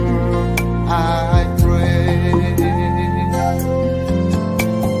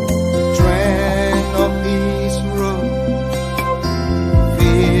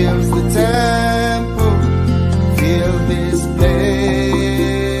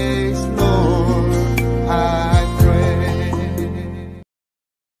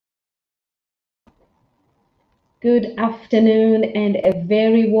Good afternoon and a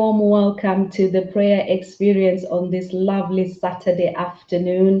very warm welcome to the prayer experience on this lovely Saturday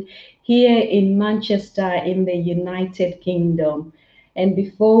afternoon here in Manchester in the United Kingdom. And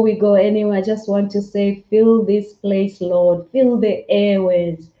before we go anywhere, I just want to say, fill this place, Lord, fill the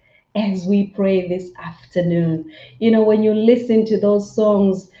airways as we pray this afternoon. You know, when you listen to those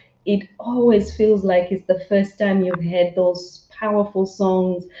songs, it always feels like it's the first time you've heard those powerful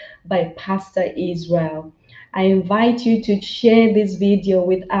songs by Pastor Israel. I invite you to share this video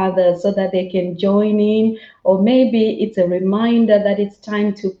with others so that they can join in, or maybe it's a reminder that it's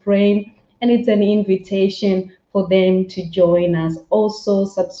time to pray and it's an invitation for them to join us. Also,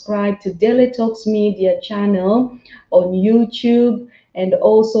 subscribe to Daily Talks Media channel on YouTube, and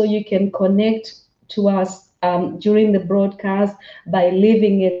also you can connect to us during the broadcast by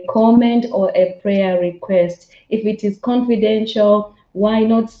leaving a comment or a prayer request. If it is confidential, why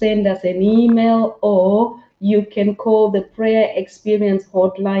not send us an email, or you can call the prayer experience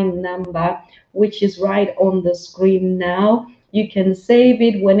hotline number, which is right on the screen now. You can save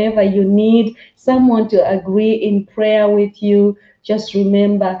it whenever you need someone to agree in prayer with you. Just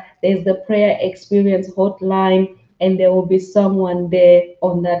remember there's the prayer experience hotline, and there will be someone there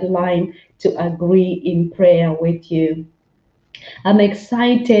on that line to agree in prayer with you. I'm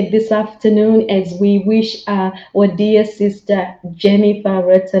excited this afternoon as we wish our dear sister Jennifer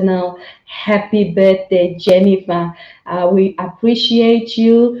Retinal happy birthday, Jennifer. We appreciate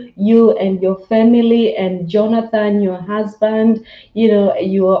you and your family, and Jonathan, your husband. You know,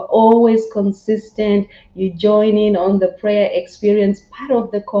 you are always consistent. You join in on the prayer experience, part of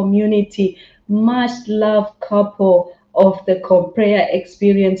the community. Much love couple of the prayer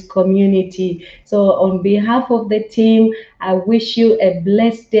experience community. So on behalf of the team, I wish you a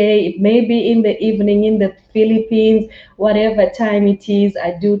blessed day. It may be in the evening in the Philippines, whatever time it is.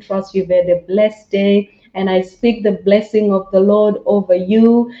 I do trust you've had a blessed day. And I speak the blessing of the Lord over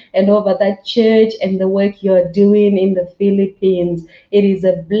you and over that church and the work you're doing in the Philippines. It is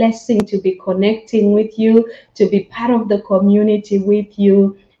a blessing to be connecting with you, to be part of the community with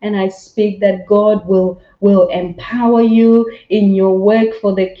you. And I speak that God will empower you in your work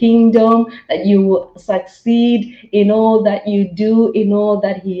for the kingdom, that you will succeed in all that you do, in all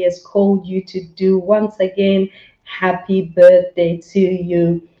that He has called you to do. Once again, happy birthday to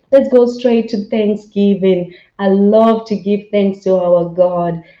you. Let's go straight to Thanksgiving. I love to give thanks to our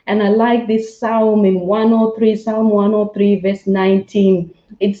God. And I like this psalm in 103, Psalm 103, verse 19.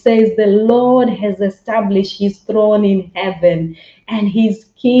 It says, the Lord has established his throne in heaven, and his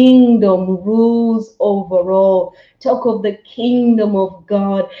kingdom rules over all. Talk of the kingdom of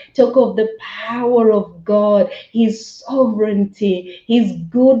God. Talk of the power of God, his sovereignty, his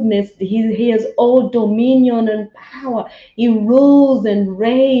goodness. He has all dominion and power. He rules and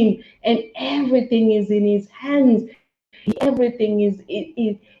reigns, and everything is in his hands. Everything is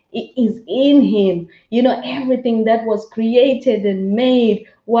in him. You know, everything that was created and made.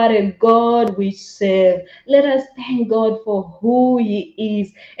 What a God we serve. Let us thank God for who he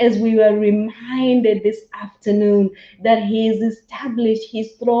is, as we were reminded this afternoon that he has established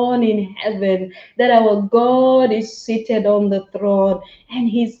his throne in heaven, that our God is seated on the throne and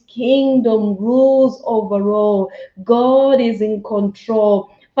his kingdom rules over all. God is in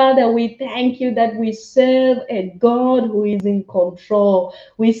control. Father, we thank you that we serve a God who is in control.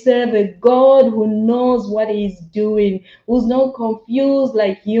 We serve a God who knows what he's doing, who's not confused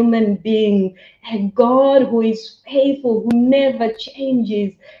like human beings, a God who is faithful, who never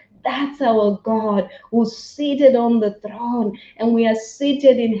changes. That's our God who's seated on the throne, and we are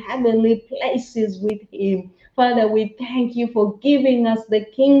seated in heavenly places with him. Father, we thank you for giving us the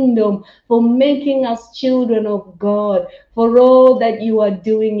kingdom, for making us children of God, for all that you are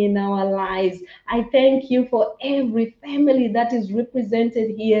doing in our lives. I thank you for every family that is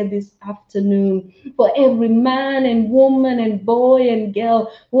represented here this afternoon, for every man and woman and boy and girl,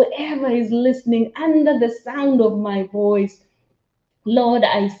 whoever is listening under the sound of my voice. Lord,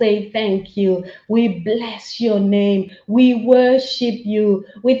 I say thank you. We bless your name. We worship you.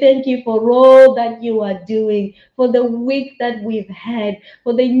 We thank you for all that you are doing, for the week that we've had,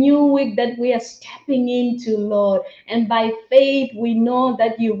 for the new week that we are stepping into, Lord. And by faith, we know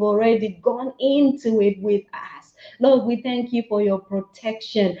that you've already gone into it with us. Lord, we thank you for your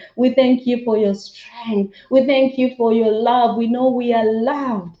protection. We thank you for your strength. We thank you for your love. We know we are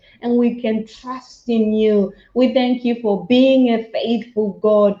loved and we can trust in you. We thank you for being a faithful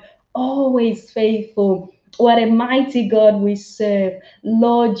God, always faithful. What a mighty God we serve.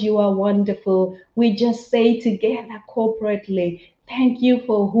 Lord, you are wonderful. We just say together corporately, Thank you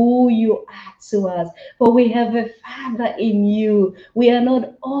for who you are to us. For we have a Father in you. We are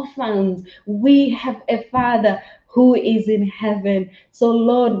not orphans. We have a Father who is in heaven. So,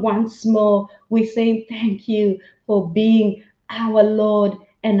 Lord, once more, we say thank you for being our Lord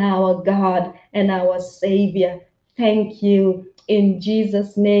and our God and our Savior. Thank you. In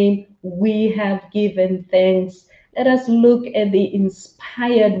Jesus' name, we have given thanks. Let us look at the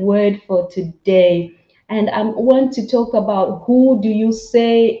inspired word for today. And I want to talk about who do you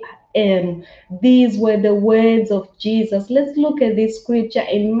say I am. These were the words of Jesus. Let's look at this scripture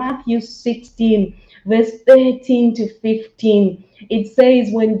in Matthew 16, verse 13 to 15. It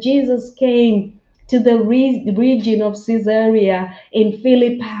says, when Jesus came to the region of Caesarea in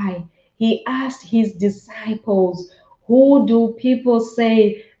Philippi, he asked his disciples, who do people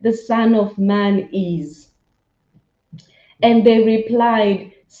say the Son of Man is? And they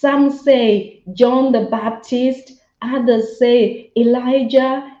replied, some say John the Baptist, others say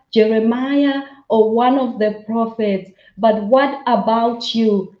Elijah, Jeremiah, or one of the prophets. But what about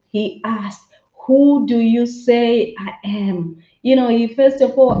you? He asked, who do you say I am? You know, he first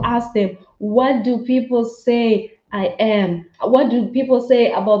of all asked them, what do people say I am? What do people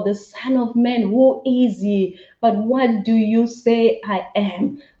say about the Son of Man? Who is he? But what do you say I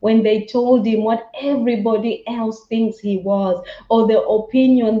am? When they told him what everybody else thinks he was, or the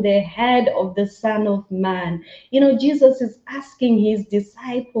opinion they had of the Son of Man. You know, Jesus is asking his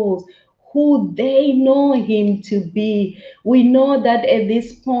disciples who they know him to be. We know that at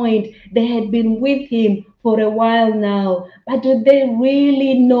this point they had been with him for a while now, but do they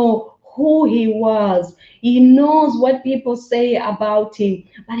really know who he was? He knows what people say about him,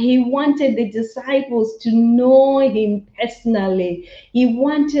 but he wanted the disciples to know him personally. He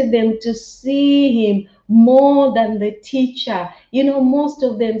wanted them to see him more than the teacher. You know, most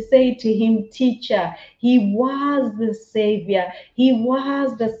of them say to him, teacher. He was the Savior. He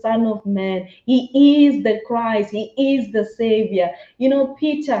was the Son of Man. He is the Christ. He is the Savior. You know,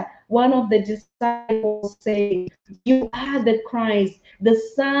 Peter, one of the disciples, said, you are the Christ, the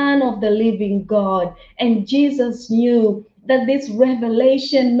Son of the living God. And Jesus knew that this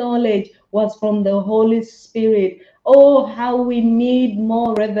revelation knowledge was from the Holy Spirit. Oh, how we need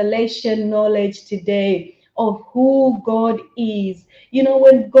more revelation knowledge today of who God is. You know,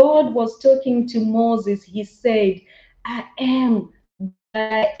 when God was talking to Moses, he said, I am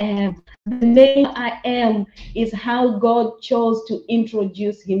that I am. The name I am is how God chose to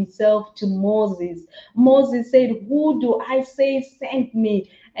introduce himself to Moses. Moses said, who do I say sent me?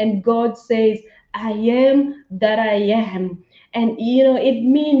 And God says, I am that I am. And you know, it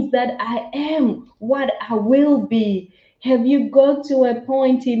means that I am what I will be. Have you got to a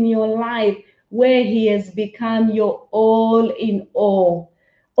point in your life where he has become your all in all?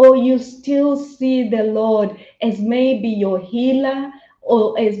 Or you still see the Lord as maybe your healer,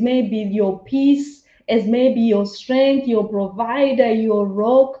 or as maybe your peace, as maybe your strength, your provider, your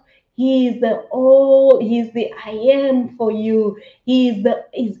rock. He is the all, he's the I am for you. He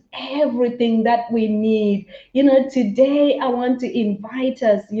is everything that we need. You know, today I want to invite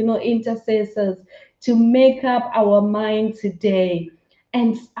us, you know, intercessors, to make up our mind today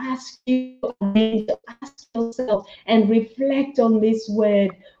and ask you again to ask yourself and reflect on this word.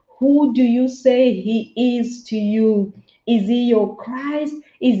 Who do you say he is to you? Is he your Christ?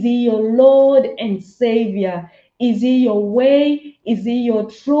 Is he your Lord and Savior? Is he your way? Is he your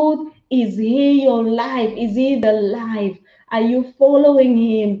truth? Is he your life? Is he the life? Are you following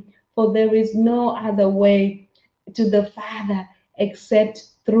him? For there is no other way to the Father except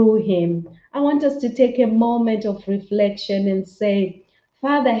through him. I want us to take a moment of reflection and say,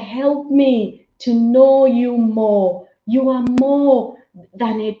 Father, help me to know you more. You are more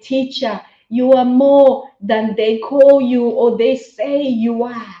than a teacher. You are more than they call you or they say you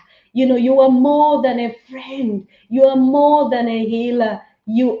are. You know, you are more than a friend. You are more than a healer.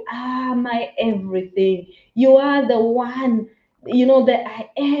 You are my everything. You are the one, you know, that I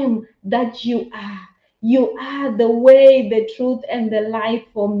am that you are. You are the way, the truth, and the life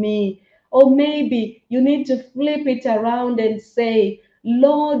for me. Or maybe you need to flip it around and say,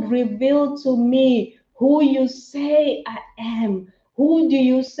 Lord, reveal to me who you say I am. Who do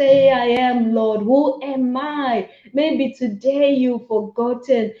you say I am, Lord? Who am I? Maybe today you've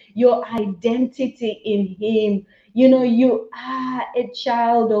forgotten your identity in Him. You know, you are a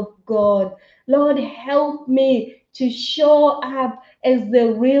child of God. Lord, help me to show up as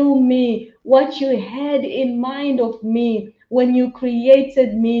the real me, what you had in mind of me when you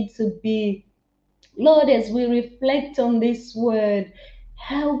created me to be. Lord, as we reflect on this word,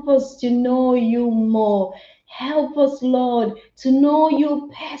 help us to know you more. Help us, Lord, to know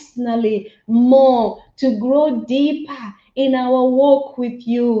you personally more, to grow deeper in our walk with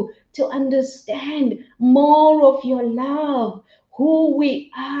you, to understand more of your love, who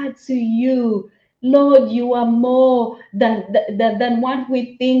we are to you. Lord, you are more than what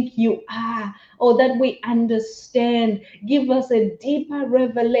we think you are or that we understand. Give us a deeper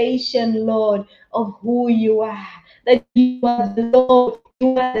revelation, Lord, of who you are. That you are the Lord,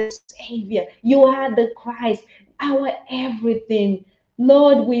 you are the Savior, you are the Christ, our everything.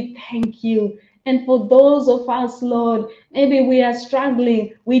 Lord, we thank you. And for those of us, Lord, maybe we are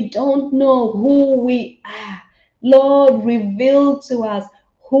struggling, we don't know who we are. Lord, reveal to us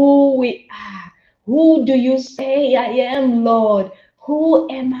who we are. Who do you say I am, Lord? Who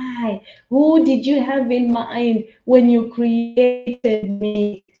am I? Who did you have in mind when you created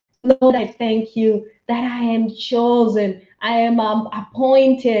me? Lord, I thank you that I am chosen. I am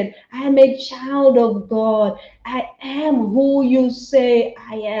appointed. I am a child of God. I am who you say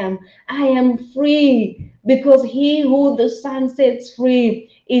I am. I am free because he who the Son sets free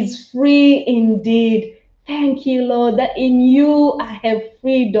is free indeed. Thank you, Lord, that in you I have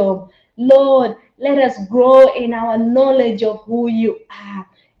freedom. Lord, let us grow in our knowledge of who you are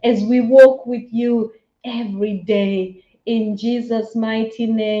as we walk with you every day. In Jesus' mighty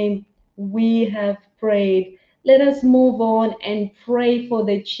name, we have prayed. Let us move on and pray for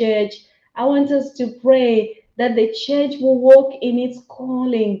the church. I want us to pray that the church will walk in its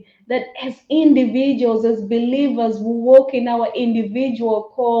calling, that as individuals, as believers, we walk in our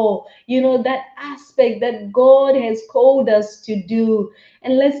individual call, that aspect that God has called us to do.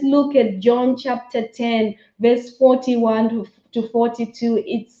 And let's look at John chapter 10, verse 41 to 42.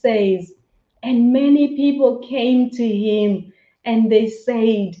 It says, "And many people came to him, and they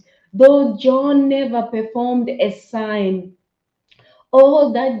said, though John never performed a sign,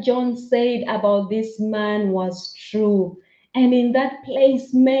 all that John said about this man was true." And in that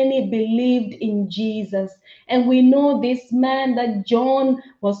place, many believed in Jesus. And we know this man that John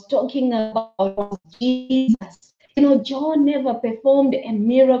was talking about was Jesus. John never performed a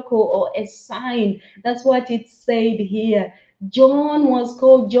miracle or a sign. That's what it said here. John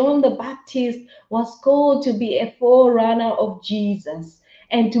the Baptist was called to be a forerunner of Jesus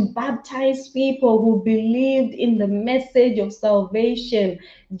and to baptize people who believed in the message of salvation.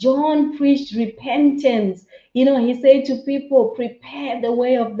 John preached repentance. He said to people, prepare the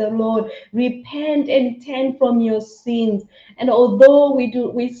way of the Lord, repent and turn from your sins. And although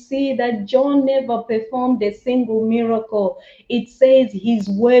we see that John never performed a single miracle, it says his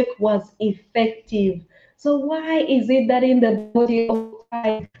work was effective. So why is it that in the body of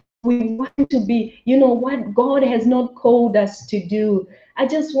Christ we want to be, what God has not called us to do? I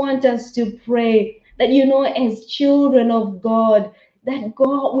just want us to pray that, as children of God, that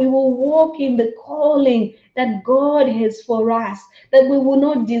God, we will walk in the calling that God has for us, that we will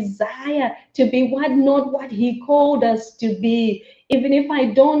not desire to be not what He called us to be. Even if I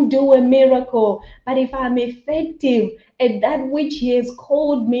don't do a miracle, but if I'm effective at that which He has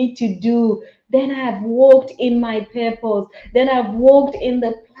called me to do, then I've walked in my purpose. Then I've walked in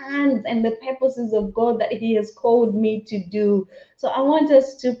the plans and the purposes of God that He has called me to do. So I want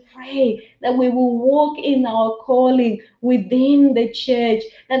us to pray that we will walk in our calling within the church,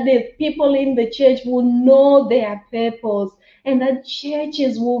 that the people in the church will know their purpose, and that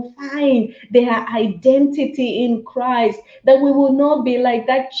churches will find their identity in Christ, that we will not be like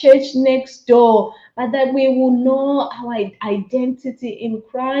that church next door, but that we will know our identity in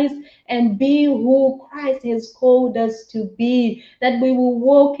Christ and be who Christ has called us to be, that we will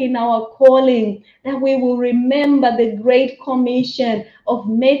walk in our calling, that we will remember the great commission of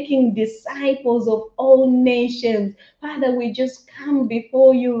making disciples of all nations. Father, we just come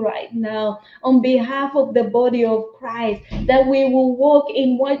before you right now on behalf of the body of Christ, that we will walk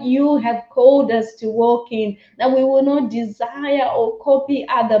in what you have called us to walk in, that we will not desire or copy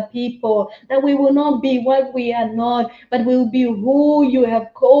other people, that we will not be what we are not, but we will be who you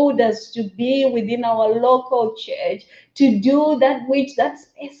have called us to be within our local church, to do that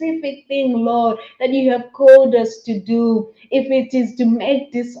specific thing, Lord, that you have called us to do. If it is to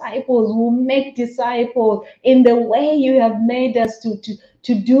make disciples, we'll make disciples in the way you have made us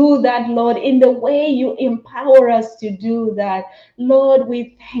to do that, Lord, in the way you empower us to do that. Lord,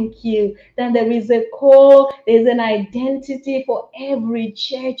 we thank you that there is a call, there's an identity for every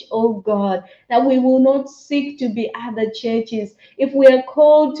church, oh God, that we will not seek to be other churches. If we are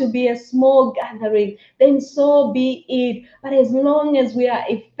called to be a small gathering, then so be it. But as long as we are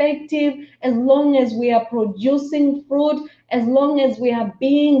effective, as long as we are producing fruit, as long as we are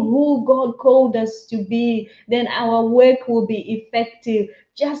being who God called us to be, then our work will be effective.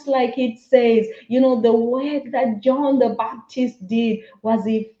 just like it says, the work that John the Baptist did was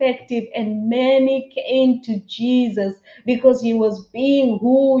effective, and many came to Jesus because he was being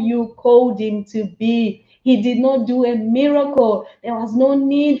who you called him to be. He did not do a miracle. There was no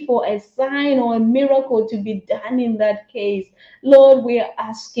need for a sign or a miracle to be done in that case. Lord, we are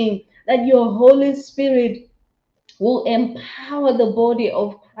asking that your Holy Spirit will empower the body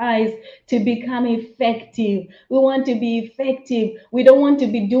of Christ to become effective. We want to be effective. We don't want to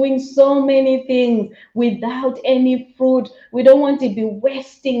be doing so many things without any fruit. We don't want to be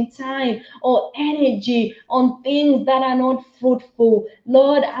wasting time or energy on things that are not fruitful.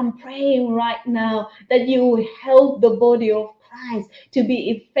 Lord, I'm praying right now that you will help the body of Christ to be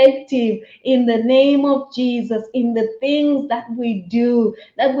effective in the name of Jesus, in the things that we do,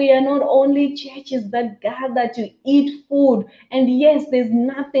 that we are not only churches that gather to eat food. And yes, there's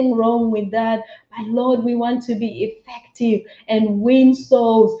nothing wrong with that. But Lord, we want to be effective and win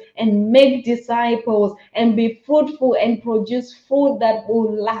souls and make disciples and be fruitful and produce fruit that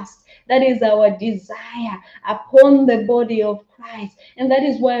will last. That is our desire upon the body of Christ. And that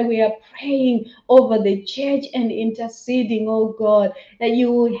is why we are praying over the church and interceding, oh God, that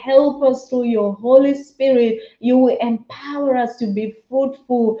you will help us through your Holy Spirit. You will empower us to be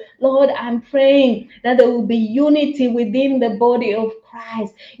fruitful. Lord, I'm praying that there will be unity within the body of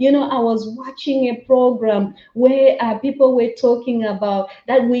Christ. I was watching a program where people were talking about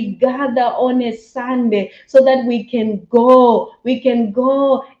that we gather on a Sunday so that we can go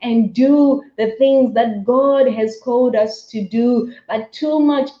and do the things that God has called us to do. But too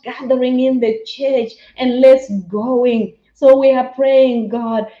much gathering in the church and less going. So we are praying,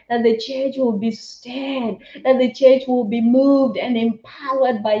 God, that the church will be stirred, that the church will be moved and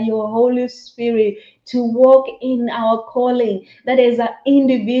empowered by your Holy Spirit to walk in our calling, that as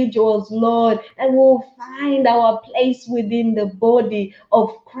individuals, Lord, that we'll find our place within the body of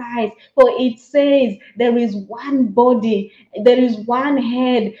Christ. For it says there is one body, there is one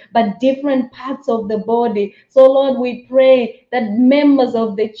head, but different parts of the body. So, Lord, we pray that members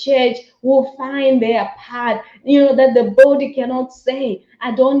of the church will find their part, that the body cannot say,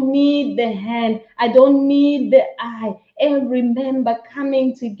 I don't need the hand, I don't need the eye. Every member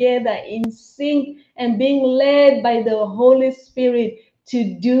coming together in sync and being led by the Holy Spirit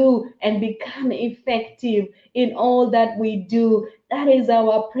to do and become effective in all that we do. That is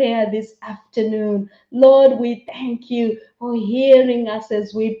our prayer this afternoon. Lord, we thank you for hearing us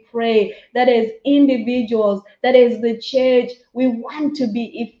as we pray, that as individuals, that as the church, we want to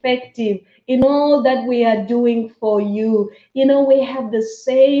be effective in all that we are doing for you. We have the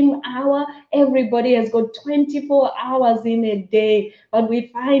same hour. Everybody has got 24 hours in a day, but we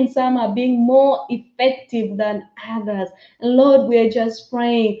find some are being more effective than others. And Lord, we are just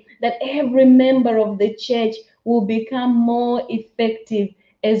praying that every member of the church will become more effective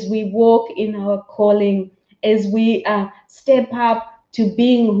as we walk in our calling, as we step up to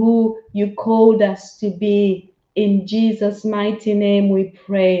being who you called us to be. In Jesus' mighty name we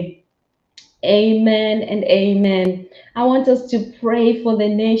pray. Amen and amen. I want us to pray for the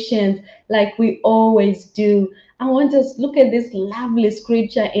nations like we always do. I want us to look at this lovely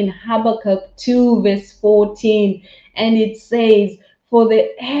scripture in Habakkuk 2 verse 14, and it says, for the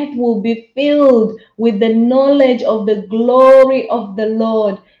earth will be filled with the knowledge of the glory of the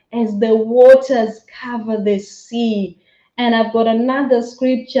Lord as the waters cover the sea. And I've got another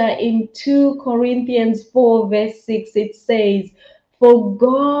scripture in 2 Corinthians 4 verse 6. It says, for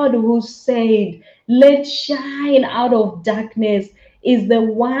God who said, let shine out of darkness, is the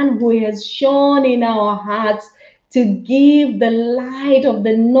one who has shone in our hearts to give the light of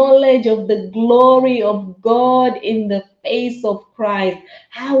the knowledge of the glory of God in the face of Christ.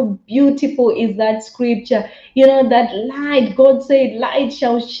 How beautiful is that scripture? That light, God said, light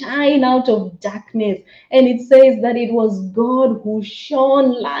shall shine out of darkness. And it says that it was God who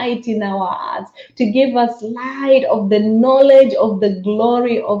shone light in our hearts to give us light of the knowledge of the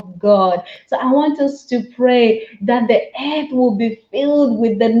glory of God. So I want us to pray that the earth will be filled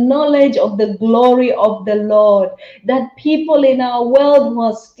with the knowledge of the glory of the Lord, that people in our world who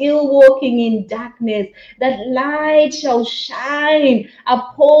are still walking in darkness, that light shall shine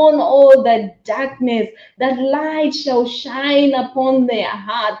upon all that darkness, that light shall shine upon their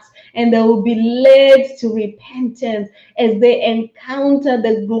hearts, and they will be led to repentance as they encounter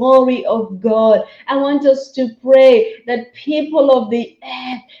the glory of God. I want us to pray that people of the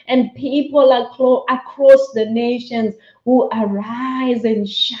earth and people across the nations will arise and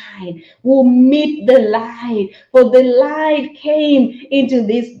shine, will meet the light. For the light came into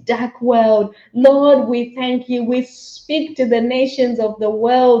this dark world. Lord, we thank you. We speak to the nations of the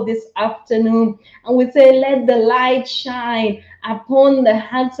world this afternoon, and we say, let the light shine upon the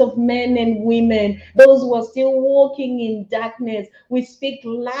hearts of men and women, those who are still walking in darkness. We speak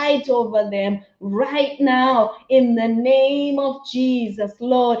light over them right now in the name of Jesus.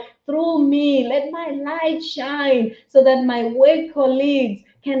 Lord, through me, let my light shine so that my work colleagues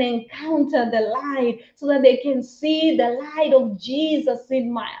can encounter the light, so that they can see the light of Jesus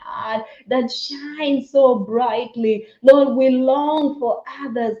in my heart that shines so brightly. Lord, we long for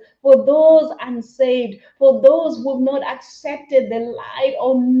others, for those unsaved, for those who have not accepted the light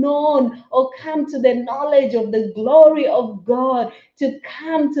or known or come to the knowledge of the glory of God, to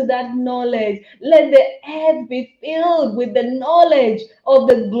come to that knowledge. Let the earth be filled with the knowledge of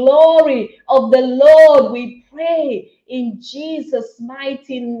the glory of the Lord. We pray in Jesus'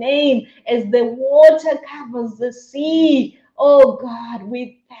 mighty name as the water covers the sea. Oh God,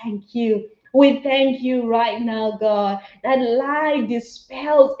 we thank you. We thank you right now, God, that light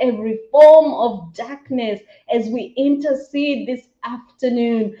dispels every form of darkness as we intercede this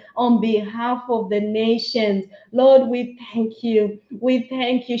afternoon on behalf of the nations. Lord, we thank you. We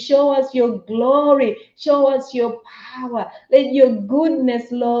thank you. Show us your glory. Show us your power. Let your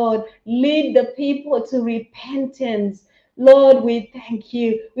goodness, Lord, lead the people to repentance. Lord, we thank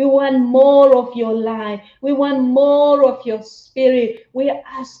you. We want more of your light. We want more of your spirit. We are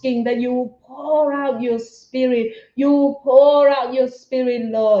asking that you will pour out your spirit. You will pour out your spirit,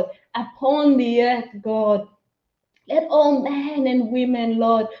 Lord, upon the earth, God. Let all men and women,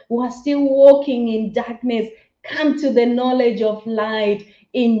 Lord, who are still walking in darkness come to the knowledge of light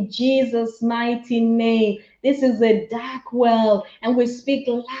in Jesus' mighty name. This is a dark world, and we speak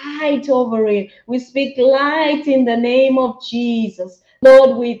light over it. We speak light in the name of Jesus.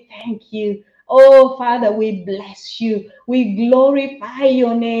 Lord, we thank you. Oh, Father, we bless you. We glorify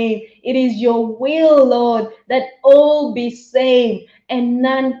your name. It is your will, Lord, that all be saved and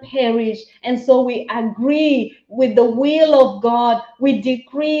none perish. And so we agree with the will of God. We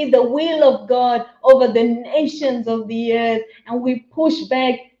decree the will of God over the nations of the earth, and we push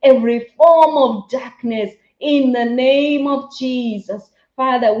back every form of darkness in the name of Jesus.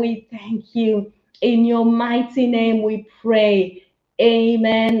 Father, we thank you. In your mighty name we pray.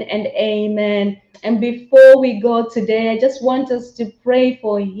 Amen and amen. And before we go today, I just want us to pray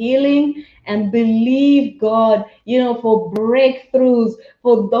for healing and believe God, for breakthroughs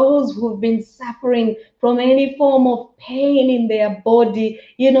for those who've been suffering from any form of pain in their body,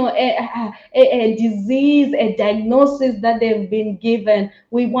 a disease, a diagnosis that they've been given.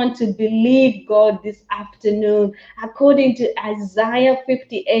 We want to believe God this afternoon. According to Isaiah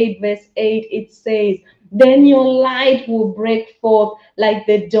 58 verse 8, it says, then your light will break forth like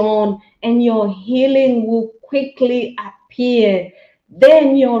the dawn, and your healing will quickly appear.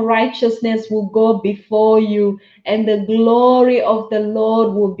 Then your righteousness will go before you, and the glory of the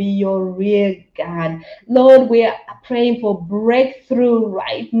Lord will be your rear guard. Lord, we are praying for breakthrough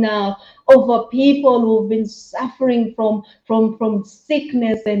right now over people who've been suffering from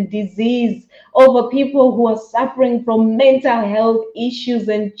sickness and disease, over people who are suffering from mental health issues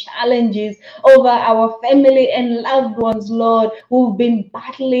and challenges, over our family and loved ones, Lord, who've been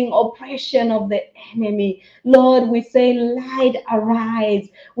battling oppression of the enemy. Lord, we say, light arise.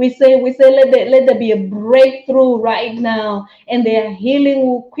 We say, let there be a breakthrough right now, and their healing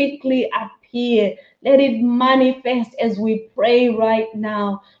will quickly appear. Let it manifest as we pray right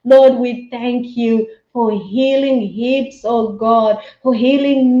now. Lord, we thank you for healing hips, oh God, for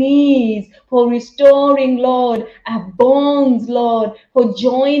healing knees, for restoring, Lord, our bones, Lord, for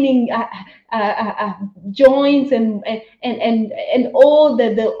joining joints and all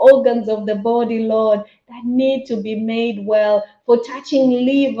the organs of the body, Lord, that need to be made well, for touching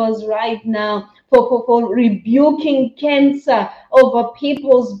livers right now, for rebuking cancer over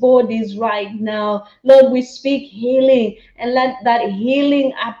people's bodies right now. Lord, we speak healing, and let that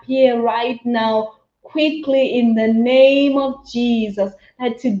healing appear right now quickly in the name of Jesus.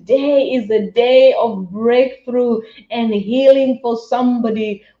 That today is a day of breakthrough and healing for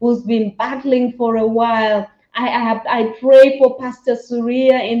somebody who's been battling for a while. I pray for Pastor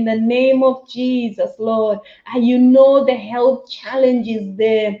Surya in the name of Jesus, Lord. You know the health challenges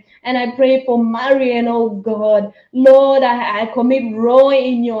there. And I pray for Marian, oh God. Lord, I commit Roy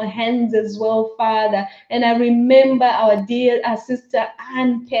in your hands as well, Father. And I remember our dear sister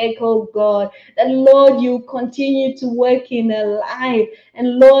Ann Peck, oh God, that Lord, you continue to work in her life.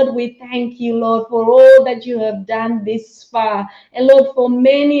 And Lord, we thank you, Lord, for all that you have done this far. And Lord, for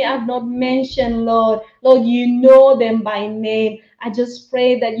many I've not mentioned, Lord, Lord, you know them by name. I just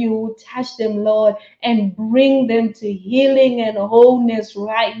pray that you will touch them, Lord, and bring them to healing and wholeness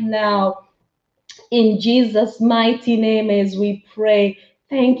right now. In Jesus' mighty name, as we pray.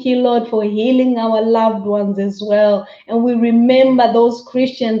 Thank you, Lord, for healing our loved ones as well. And we remember those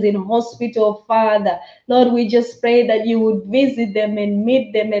Christians in hospital, Father. Lord, we just pray that you would visit them and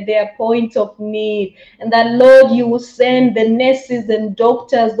meet them at their point of need. And that, Lord, you will send the nurses and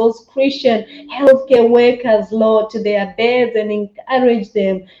doctors, those Christian healthcare workers, Lord, to their beds and encourage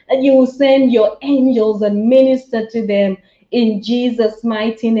them. That you will send your angels and minister to them. In Jesus'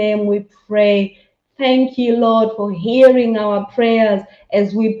 mighty name, we pray. Thank you, Lord, for hearing our prayers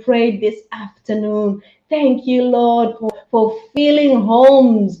as we pray this afternoon. Thank you, Lord, for filling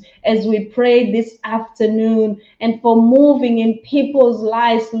homes as we pray this afternoon and for moving in people's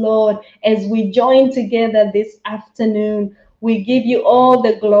lives, Lord, as we join together this afternoon. We give you all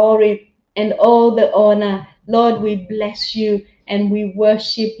the glory and all the honor. Lord, we bless you and we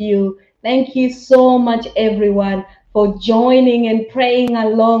worship you. Thank you so much, everyone, for joining and praying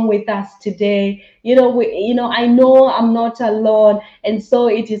along with us today. I know I'm not alone, and so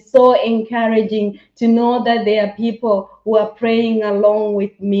it is so encouraging to know that there are people who are praying along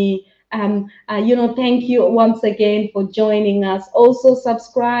with me. Thank you once again for joining us. Also,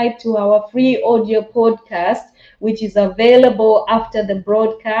 subscribe to our free audio podcast, which is available after the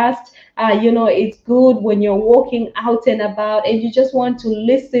broadcast. It's good when you're walking out and about and you just want to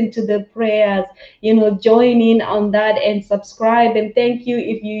listen to the prayers. Join in on that and subscribe. And thank you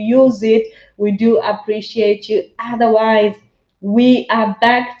if you use it. We do appreciate you. Otherwise, we are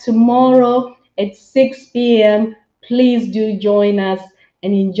back tomorrow at 6 p.m. Please do join us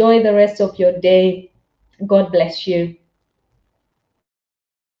and enjoy the rest of your day. God bless you.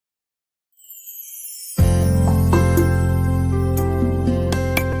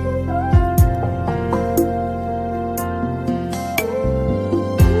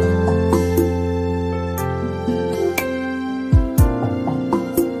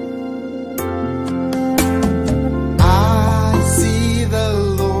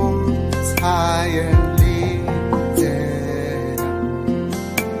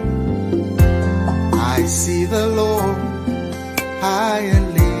 The Lord high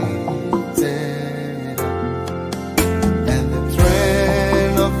and lifted up, and the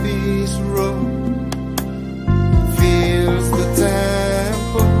train of his robe fills the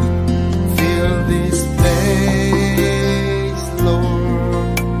temple. Fill this place,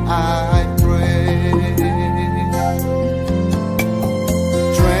 Lord, I pray. The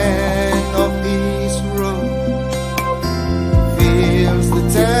train of his robe fills the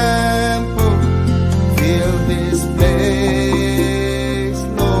temple. This place,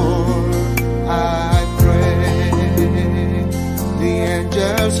 Lord, I pray. The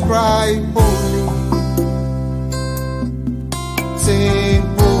angels cry, holy, sing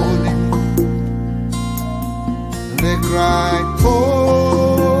holy. They cry,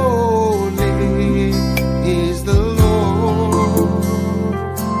 holy is the Lord.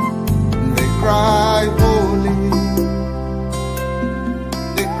 They cry, holy.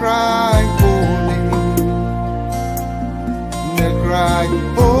 They cry, holy. Cry,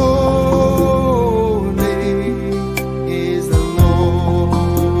 holy is the Lord.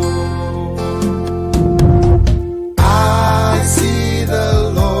 I see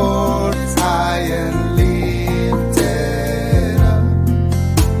the Lord is high and lifted up.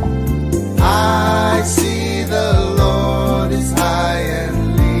 I see the Lord is high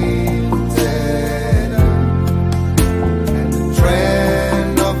and lifted up, and the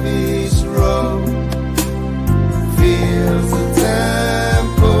train of his robe fills the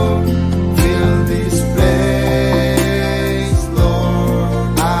temple. Fill this place,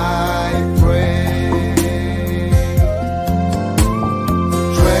 Lord, I pray. The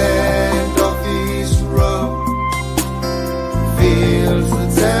trend of his robe fills the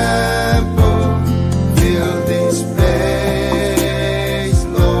temple. Fill this place,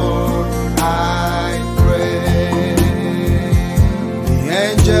 Lord, I pray. The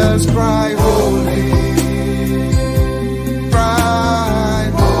angels cry, holy.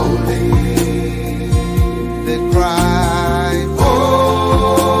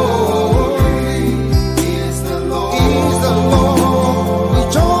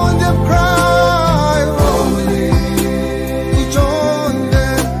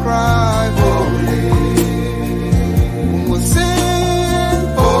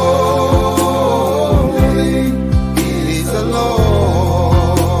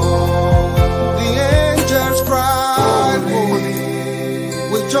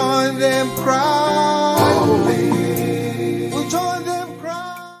 Join them cry.